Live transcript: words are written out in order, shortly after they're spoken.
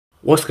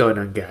What's going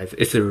on, guys?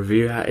 It's the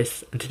review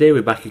artist, and today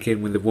we're back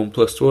again with the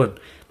OnePlus One.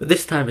 But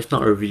this time it's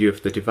not a review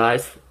of the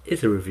device,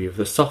 it's a review of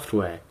the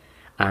software.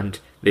 And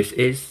this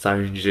is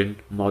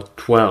CyanogenMod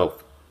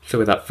 12. So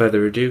without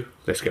further ado,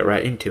 let's get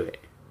right into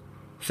it.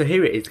 So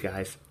here it is,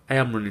 guys. I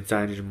am running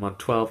CyanogenMod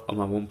 12 on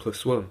my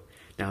OnePlus One.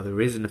 Now there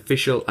is an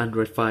official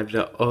Android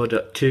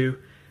 5.0.2,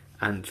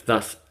 and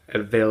that's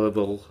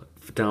available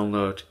for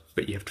download,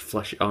 but you have to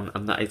flash it on,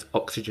 and that is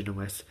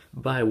OxygenOS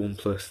by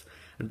OnePlus.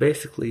 And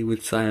basically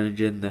with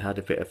Cyanogen they had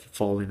a bit of a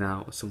falling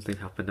out, something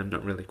happened, I'm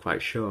not really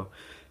quite sure,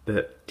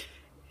 but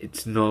they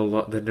no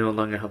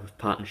longer have a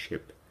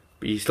partnership.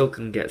 But you still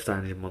can get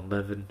CyanogenMod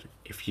 11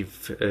 if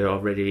you've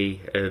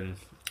already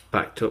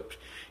backed up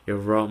your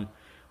ROM,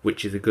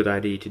 which is a good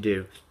idea to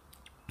do.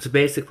 So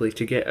basically,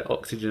 to get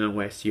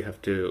OxygenOS you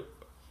have to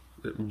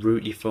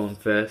root your phone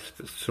first.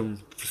 For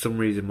some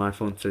reason my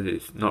phone says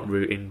it's not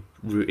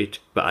rooted,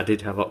 but I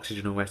did have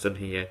OxygenOS on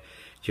here.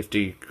 You have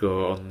to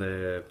go on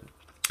the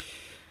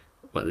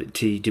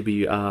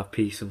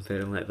TWRP,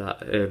 something like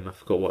that. I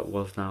forgot what it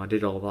was now. I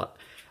did all that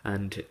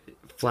and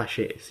flash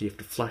it. So you have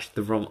to flash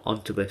the ROM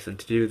onto this, and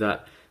to do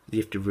that you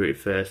have to root it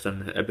first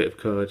and a bit of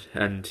code,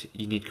 and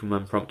you need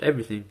command prompt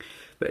everything.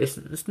 But it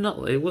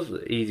was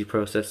an easy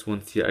process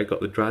once I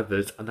got the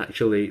drivers. And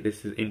actually,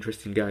 this is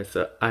interesting, guys.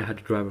 So I had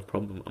a driver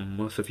problem, and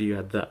most of you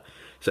had that.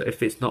 So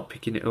if it's not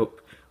picking it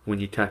up when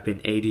you type in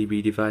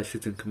ADB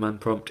devices in command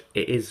prompt,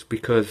 it is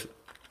because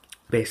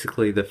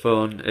basically the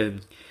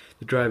phone,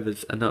 the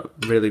drivers are not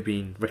really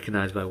being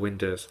recognised by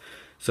Windows,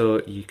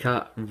 so you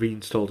can't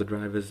reinstall the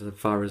drivers as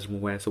far as I'm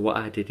aware. So what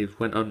I did is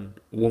went on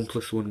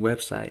OnePlus One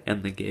website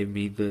and they gave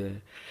me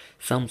the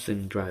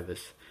Samsung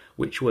drivers,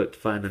 which worked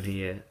fine on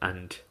here,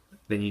 and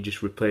then you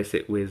just replace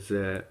it with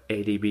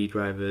ADB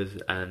drivers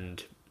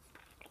and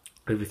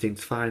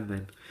everything's fine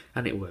then,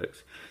 and it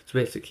works. So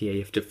basically, yeah,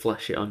 you have to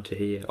flash it onto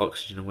here,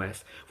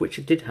 OxygenOS, which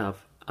I did have,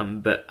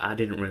 but I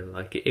didn't really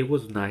like it. It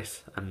was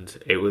nice and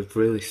it was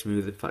really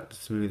smooth. In fact, the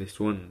smoothest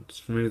one,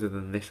 smoother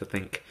than this, I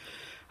think.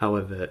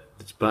 However,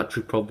 there's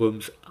battery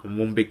problems, and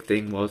one big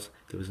thing was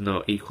there was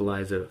no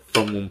equalizer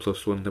from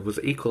OnePlus One. There was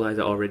an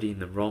equalizer already in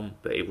the ROM,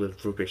 but it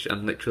was rubbish.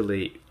 And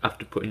literally,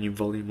 after putting your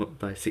volume up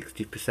by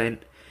 60%,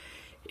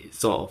 it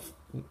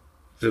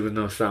there was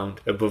no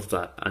sound above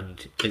that,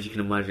 and as you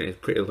can imagine, it's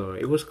pretty low.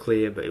 It was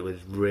clear, but it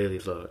was really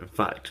low. In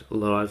fact,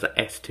 low as an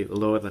S2,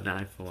 lower than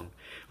an iPhone,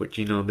 which,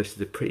 you know, this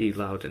is a pretty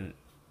loud and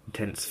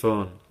intense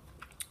phone.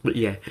 But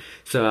yeah,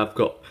 so I've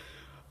got,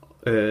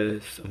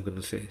 I'm going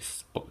to say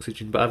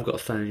Oxygen, but I've got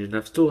Cyanogen.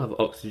 I still have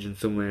Oxygen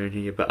somewhere in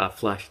here, but I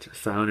flashed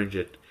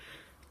Cyanogen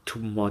to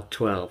Mod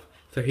 12.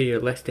 So here,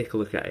 let's take a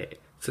look at it.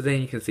 So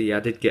then you can see I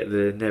did get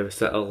the Never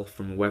Settle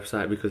from a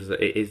website because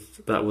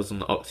that was on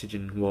the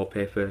Oxygen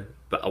wallpaper,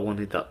 but I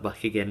wanted that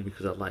back again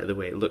because I like the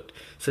way it looked.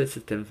 So it's a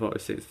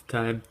 1046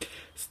 time.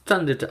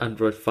 Standard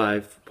Android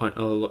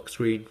 5.0 lock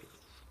screen.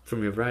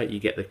 From your right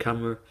you get the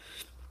camera,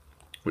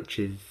 which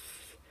is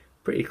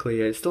pretty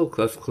clear. It's still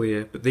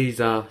clear, but these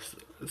are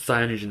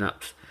Cyanogen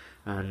apps.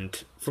 And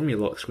from your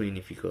lock screen,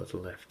 if you go to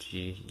the left,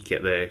 you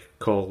get the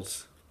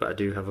calls, but I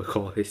do have a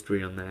call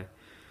history on there.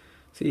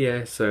 So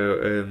yeah,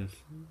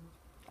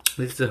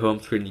 this is the home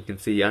screen. You can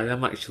see I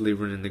am actually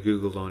running the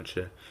Google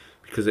launcher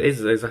because it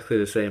is exactly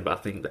the same, but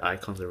I think the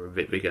icons are a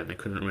bit bigger and I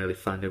couldn't really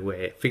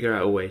figure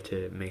out a way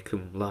to make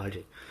them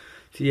larger.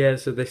 So yeah,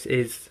 so this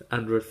is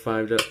Android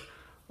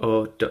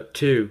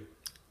 5.0.2,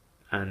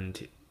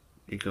 and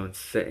you go in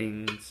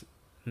settings,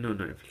 no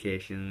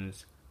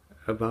notifications,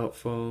 about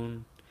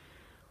phone,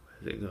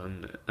 where's it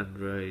gone,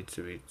 Android,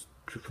 so we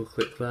triple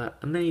click that,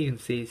 and then you can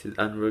see it says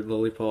Android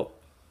Lollipop,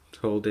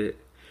 hold it.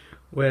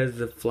 Where's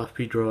the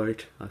Flappy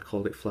Droid? I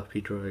called it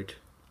Flappy Droid.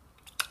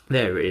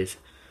 There it is.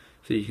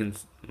 So you can...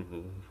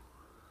 Ooh,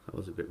 that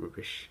was a bit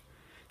rubbish.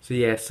 So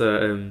yeah,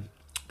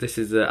 this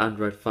is the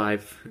Android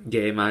 5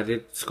 game. I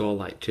did score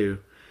like 2,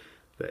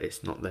 but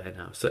it's not there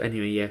now. So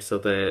anyway, yeah, so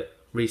the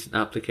recent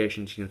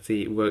applications, you can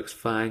see it works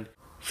fine.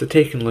 So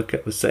taking a look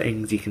at the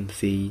settings, you can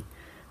see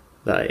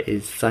that it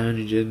is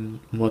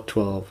CyanogenMod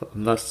 12,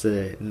 and that's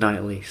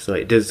nightly, so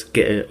it does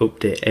get an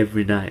update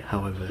every night.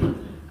 However,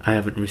 I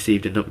haven't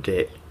received an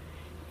update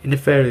in a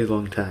fairly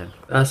long time.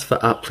 As for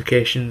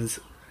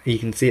applications, you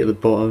can see at the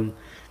bottom,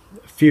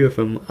 a few of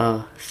them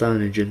are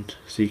Cyanogen,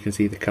 so you can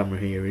see the camera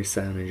here is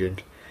Cyanogen.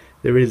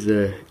 There is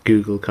a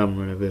Google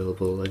camera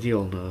available, as you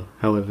all know.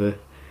 However,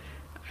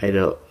 I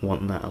don't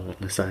want that, I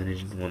want the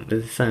Cyanogen one.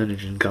 There's a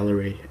Cyanogen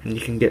gallery, and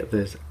you can get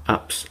those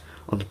apps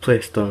on the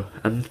Play Store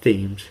and the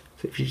themes.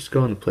 So if you just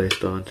go on the Play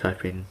Store and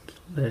type in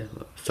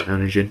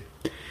Cyanogen,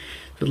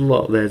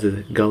 there's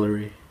a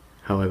gallery.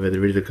 However,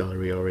 there is a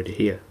gallery already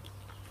here.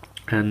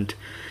 And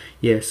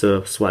yeah,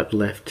 so swipe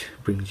left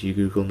brings you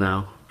Google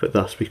now, but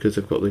that's because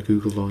I've got the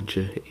Google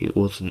launcher, it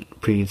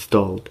wasn't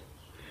pre-installed.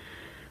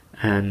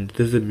 And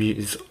there's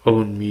its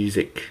own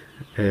music.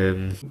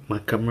 My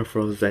camera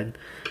froze then.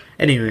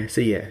 Anyway,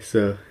 so yeah,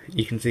 so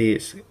you can see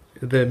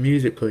the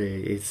music player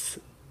is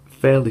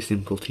fairly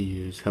simple to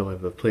use.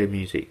 However, play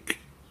music,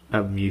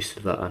 I'm used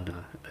to that and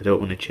I don't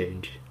want to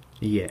change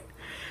yet.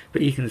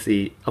 But you can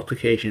see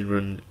applications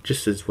run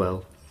just as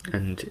well,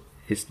 and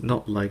it's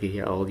not laggy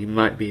at all. You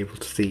might be able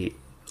to see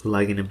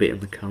lagging a bit in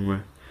the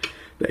camera,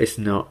 but it's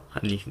not.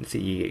 And you can see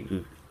you get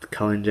Google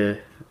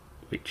Calendar,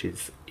 which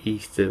is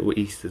Easter. Well,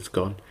 Easter's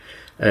gone.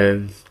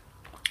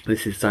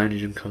 This is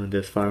Cyanogen Calendar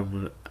as far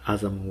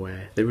as I'm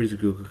aware. There is a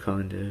Google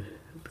Calendar,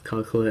 the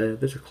calculator,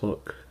 there's a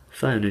clock.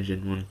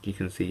 Cyanogen one, you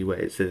can see where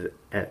it says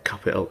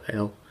capital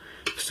L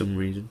for some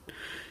reason.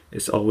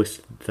 It's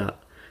always that.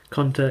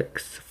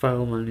 Contacts,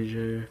 file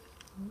manager,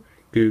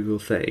 Google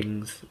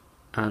settings,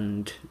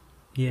 and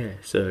yeah,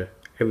 so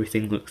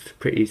everything looks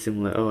pretty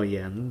similar. Oh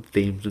yeah, and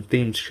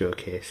themes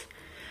showcase,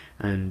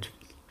 and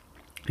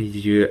as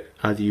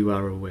you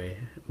are aware,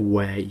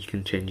 where you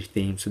can change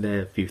themes. So there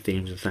are a few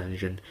themes of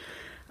Cyanogen.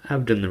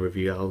 I've done the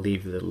review. I'll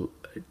leave the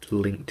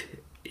linked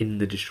in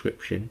the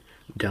description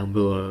down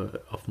below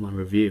of my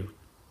review.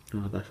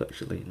 Oh, that's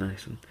actually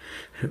nice,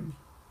 and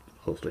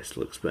well, this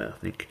looks better, I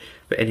think.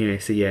 But anyway,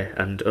 so yeah,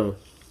 and oh,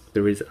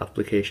 there is an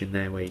application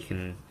there where you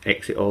can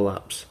exit all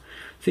apps.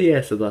 So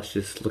yeah, so that's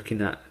just looking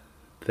at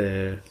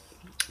the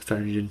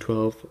Cyanogen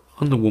 12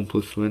 on the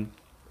OnePlus One.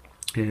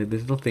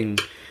 There's nothing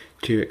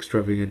too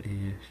extravagant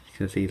here. You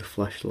can see the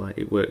flashlight,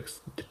 it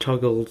works. The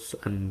toggles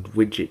and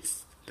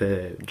widgets,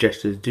 the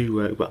gestures do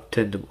work, but I've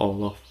turned them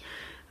all off.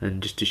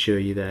 And just to show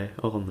you there,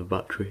 all on the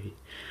battery.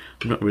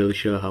 I'm not really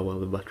sure how well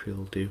the battery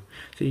will do.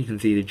 So you can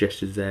see the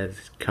gestures there,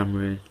 there's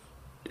camera,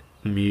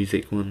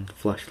 music one,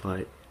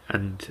 flashlight,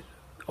 and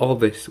all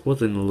this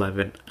was in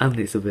 11, and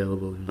it's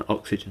available in the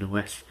Oxygen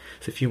OS.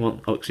 So if you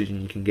want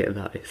Oxygen, you can get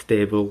that. It's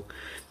stable,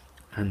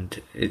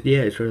 and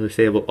yeah, it's really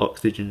stable.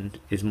 Oxygen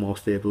is more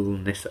stable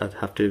than this, I'd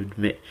have to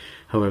admit.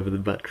 However, the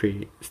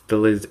battery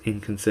still is in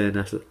concern,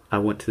 as I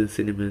went to the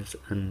cinemas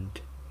and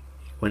it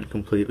went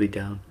completely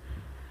down.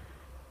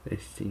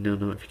 There's no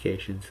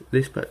notifications.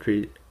 This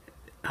battery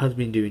has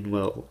been doing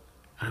well.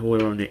 I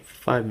were on it for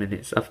 5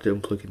 minutes after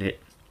unplugging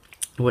it.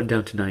 It went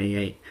down to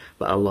 98,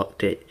 but I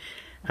locked it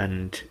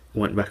and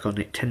went back on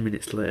it 10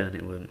 minutes later, and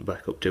it went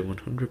back up to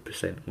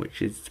 100%,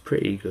 which is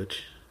pretty good.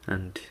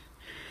 And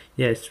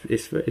yeah,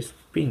 it's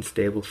been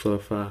stable so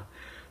far.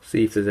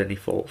 See if there's any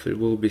faults, it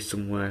will be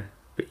somewhere.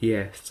 But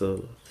yeah,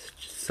 so it's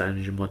just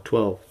CyanogenMod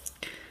 12.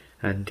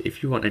 And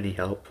if you want any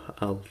help,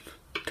 I'll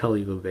tell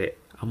you a bit.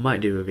 I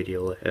might do a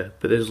video later,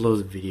 but there's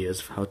loads of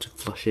videos of how to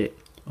flash it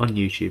on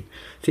YouTube.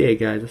 So yeah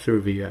guys, that's a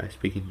review. I was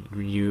speaking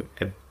you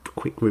a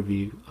quick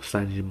review of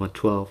CyanogenMod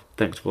 12.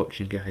 Thanks for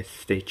watching guys,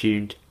 stay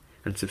tuned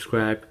and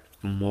subscribe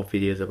for more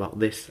videos about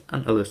this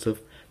and other stuff.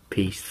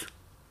 Peace.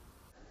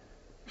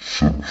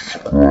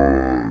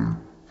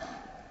 Subscribe.